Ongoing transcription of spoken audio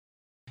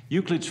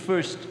Euclid's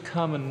first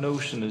common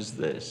notion is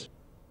this: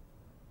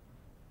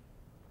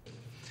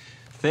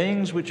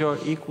 things which are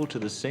equal to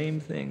the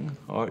same thing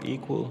are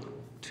equal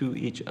to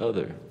each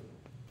other.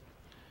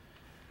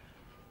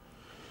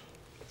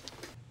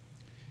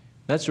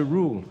 That's a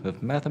rule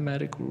of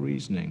mathematical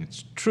reasoning.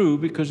 It's true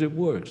because it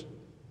works.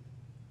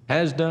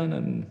 Has done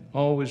and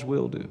always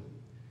will do.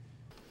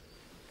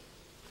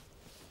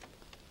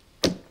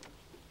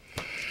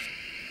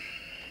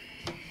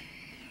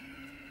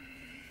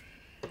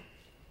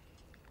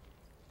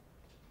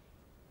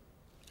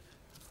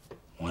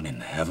 What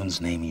in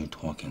heaven's name are you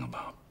talking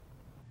about?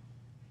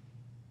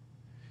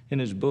 In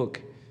his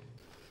book,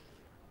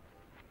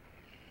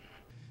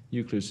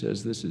 Euclid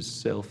says this is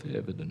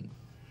self-evident.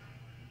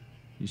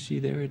 You see,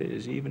 there it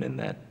is, even in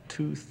that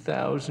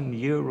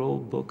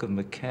 2,000-year-old book of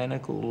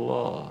mechanical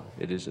law.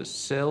 It is a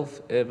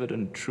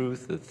self-evident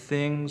truth that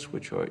things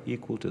which are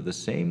equal to the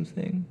same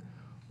thing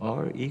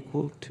are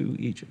equal to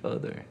each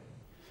other.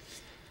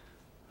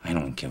 I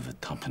don't give a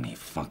tuppenny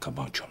fuck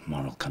about your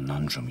moral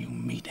conundrum, you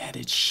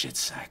meat-headed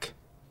shitsack.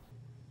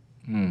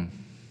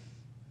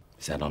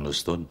 Is that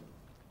understood?